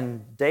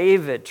 and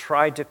David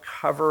tried to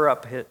cover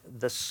up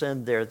the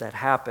sin there that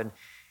happened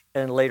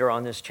and later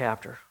on this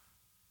chapter.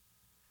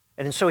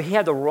 And so he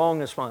had the wrong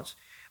response.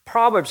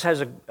 Proverbs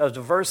has a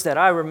verse that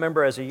I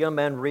remember as a young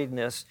man reading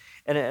this,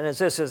 and it's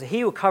this: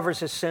 he who covers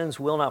his sins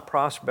will not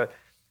prosper,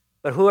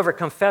 but whoever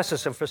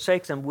confesses and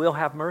forsakes them will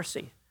have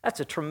mercy. That's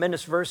a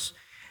tremendous verse,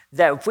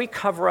 that if we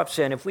cover up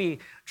sin, if we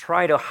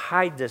try to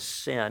hide this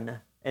sin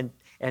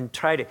and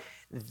try to,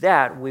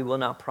 that we will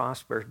not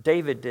prosper.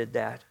 David did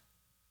that.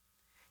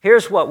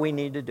 Here's what we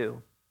need to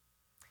do.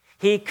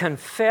 He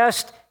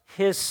confessed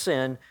his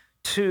sin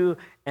to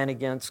and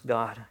against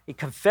God. He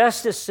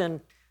confessed his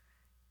sin,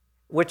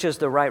 which is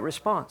the right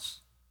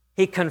response.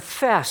 He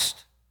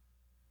confessed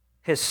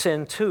his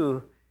sin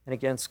to and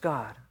against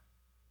God.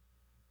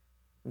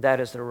 That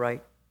is the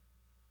right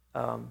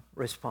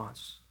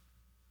response.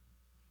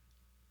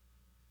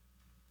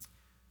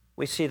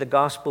 We see the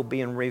gospel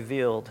being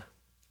revealed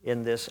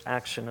in this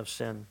action of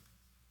sin,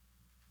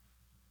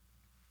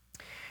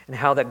 and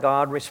how that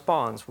God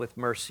responds with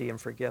mercy and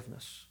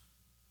forgiveness.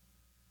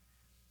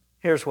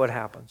 Here's what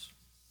happens.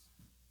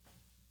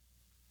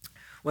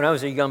 When I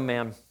was a young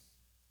man,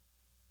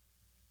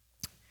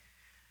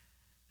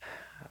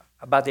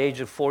 about the age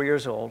of 4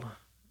 years old,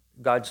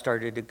 God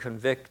started to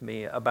convict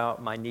me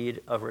about my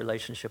need of a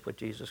relationship with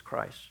Jesus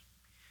Christ.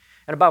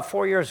 And about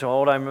 4 years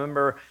old, I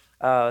remember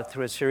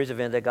through a series of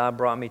events that God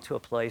brought me to a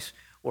place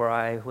where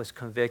I was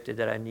convicted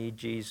that I need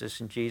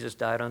Jesus, and Jesus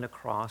died on the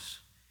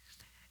cross.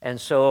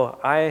 And so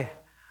I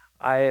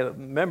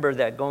remember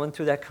that going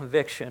through that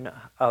conviction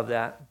of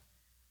that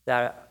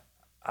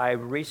I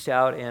reached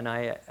out and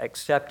I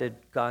accepted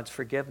God's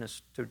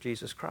forgiveness through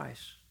Jesus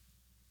Christ.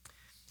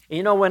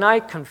 You know, when I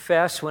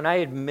confessed, when I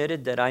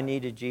admitted that I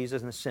needed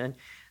Jesus and sin,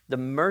 the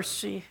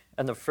mercy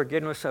and the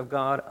forgiveness of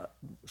God,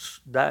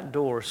 that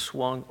door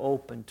swung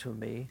open to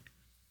me.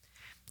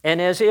 And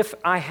as if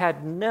I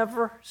had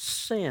never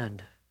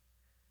sinned.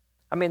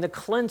 I mean, the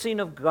cleansing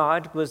of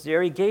God was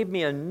there. He gave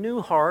me a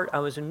new heart. I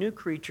was a new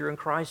creature in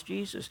Christ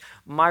Jesus.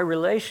 My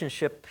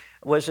relationship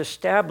was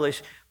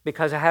established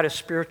because I had a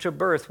spiritual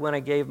birth when I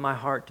gave my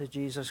heart to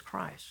Jesus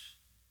Christ.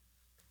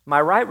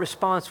 My right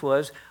response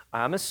was,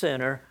 I'm a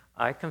sinner.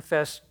 I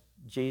confess,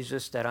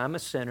 Jesus, that I'm a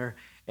sinner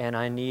and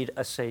I need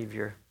a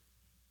Savior,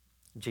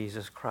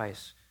 Jesus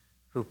Christ,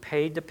 who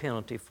paid the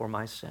penalty for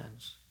my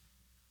sins.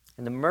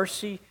 And the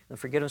mercy and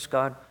forgiveness of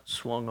God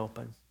swung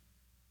open.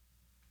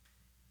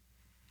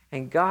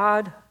 And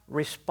God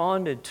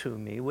responded to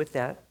me with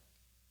that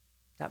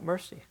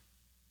mercy,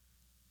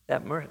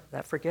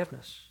 that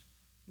forgiveness.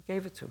 He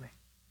gave it to me.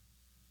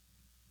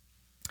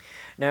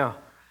 Now,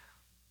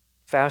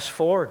 fast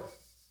forward.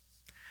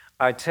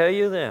 I tell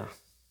you this,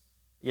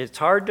 it's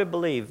hard to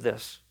believe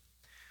this,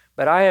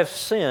 but I have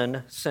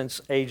sinned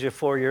since age of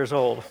 4 years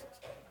old.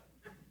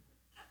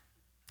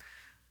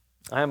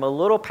 I'm a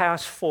little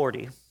past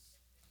 40.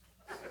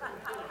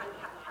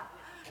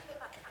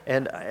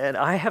 And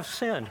I have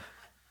sinned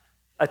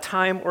a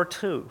time or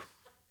two,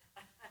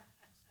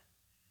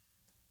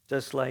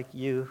 just like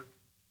you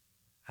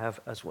have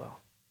as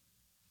well.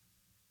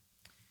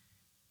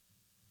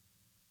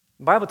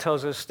 The Bible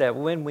tells us that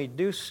when we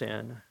do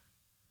sin,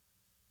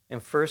 in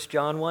 1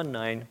 John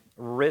 1:9,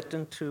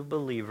 written to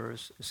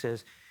believers, it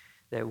says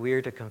that we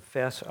are to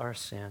confess our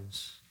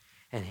sins,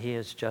 and he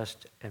is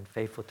just and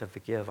faithful to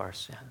forgive our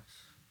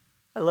sins.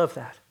 I love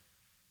that.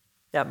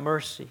 That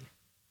mercy,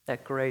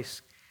 that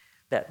grace,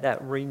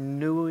 that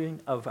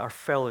renewing of our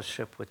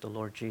fellowship with the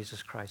Lord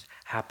Jesus Christ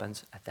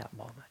happens at that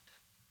moment.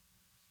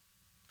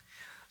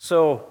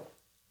 So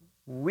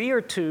we are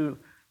to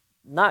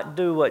not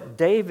do what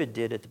David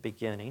did at the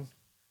beginning,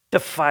 to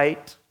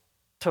fight,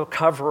 to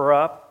cover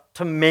up,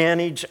 to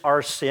manage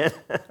our sin.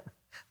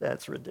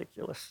 That's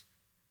ridiculous.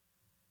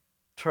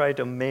 Try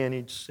to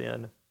manage sin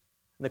and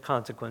the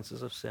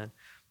consequences of sin.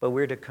 But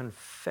we're to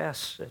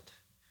confess it,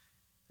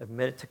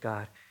 admit it to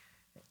God,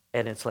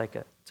 and it's like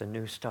it's a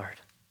new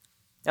start.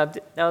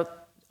 Now,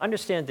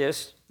 understand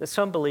this, that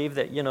some believe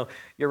that, your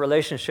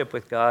relationship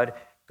with God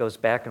goes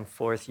back and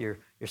forth. You're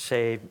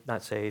saved,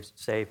 not saved,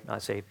 saved,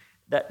 not saved.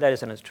 That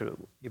isn't as true.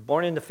 You're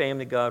born in the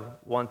family of God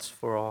once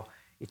for all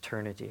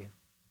eternity.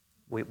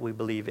 We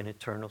believe in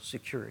eternal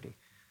security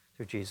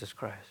through Jesus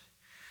Christ.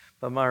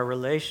 But my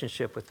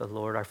relationship with the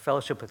Lord, our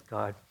fellowship with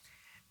God,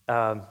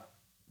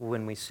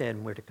 when we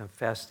sin, we're to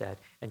confess that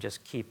and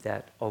just keep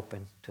that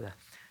open to that.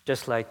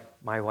 Just like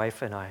my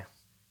wife and I.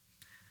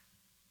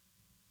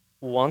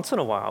 Once in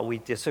a while, we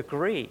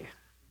disagree.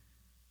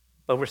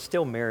 But we're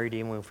still married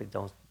even if we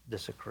don't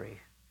disagree.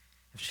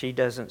 If she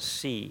doesn't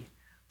see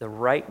the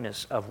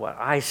rightness of what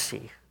I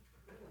see,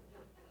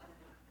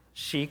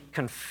 she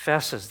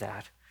confesses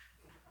that.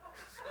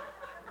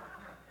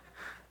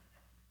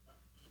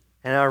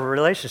 And our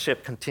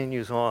relationship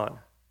continues on.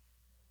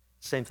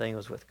 Same thing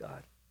was with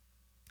God.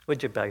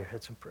 Would you bow your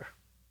heads in prayer?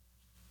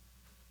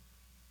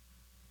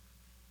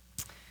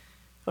 I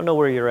don't know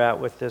where you're at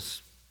with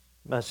this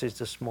message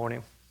this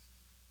morning.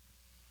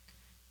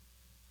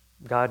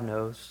 God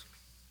knows.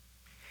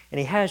 And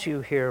he has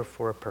you here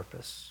for a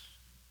purpose.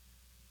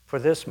 For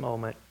this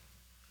moment,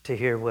 to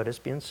hear what is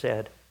being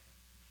said.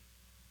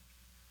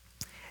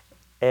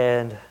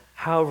 And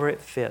however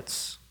it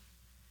fits.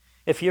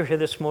 If you're here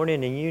this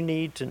morning and you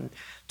need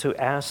to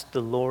ask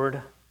the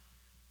Lord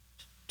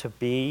to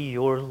be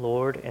your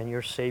Lord and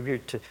your Savior,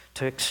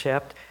 to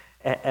accept,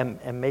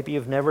 and maybe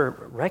you've never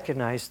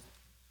recognized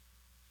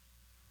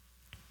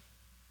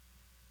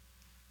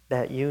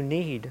that you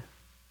need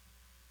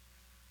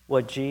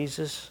what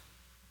Jesus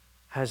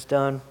has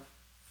done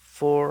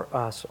for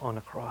us on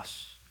the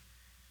cross.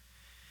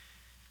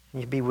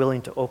 And you'd be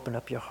willing to open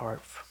up your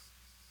heart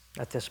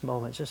at this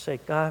moment. Just say,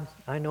 God,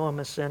 I know I'm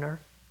a sinner.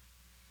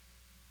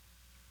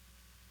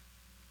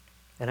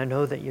 And I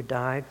know that you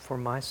died for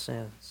my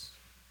sins.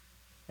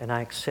 And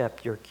I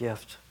accept your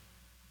gift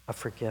of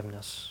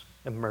forgiveness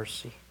and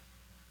mercy.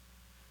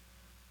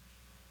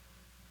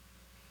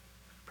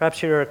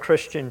 Perhaps you're a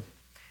Christian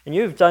and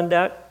you've done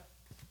that,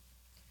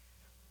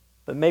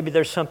 but maybe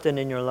there's something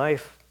in your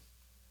life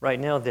right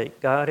now that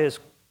God has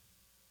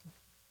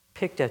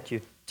picked at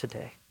you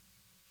today.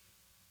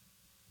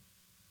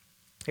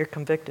 You're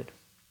convicted.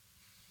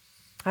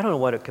 I don't know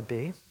what it could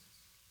be,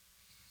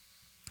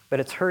 but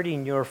it's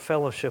hurting your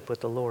fellowship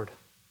with the Lord.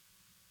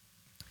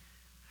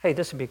 Hey,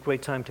 this would be a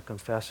great time to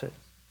confess it.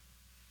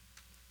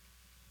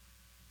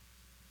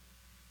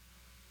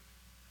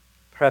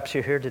 Perhaps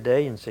you're here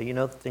today and say,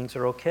 things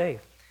are okay.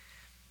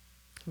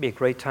 It'd be a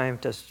great time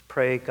to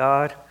pray,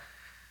 God,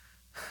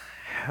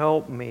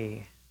 help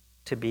me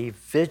to be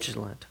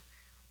vigilant,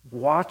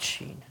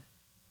 watching,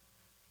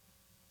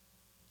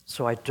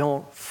 so I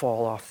don't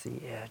fall off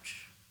the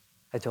edge.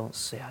 I don't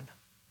sin.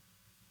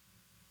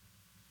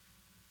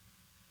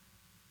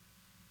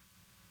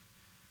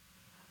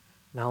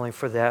 Not only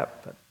for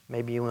that, but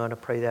maybe you want to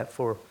pray that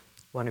for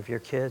one of your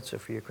kids or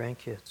for your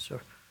grandkids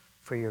or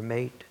for your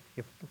mate.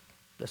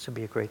 This would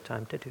be a great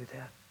time to do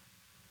that.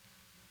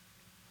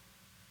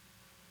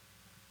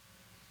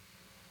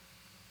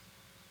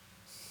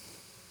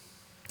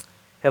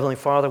 Heavenly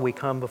Father, we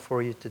come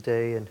before you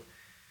today and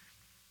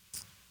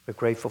we're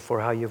grateful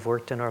for how you've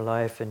worked in our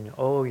life. And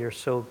you're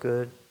so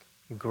good,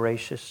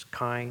 gracious,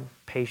 kind,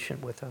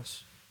 patient with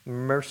us,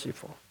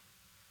 merciful.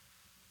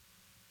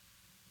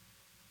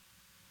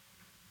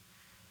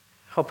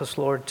 Help us,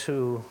 Lord,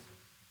 to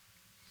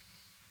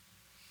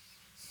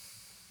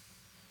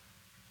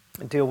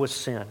deal with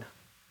sin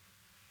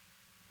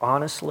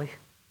honestly,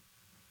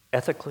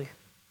 ethically,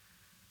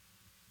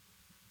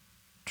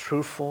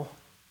 truthful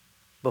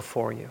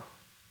before you.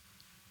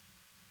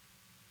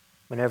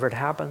 Whenever it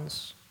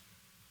happens,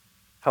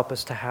 help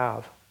us to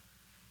have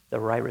the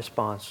right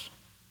response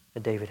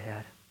that David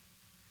had.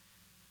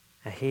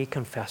 And he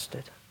confessed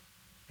it.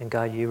 And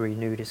God, you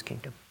renewed his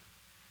kingdom.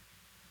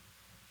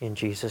 In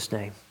Jesus'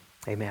 name,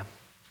 amen.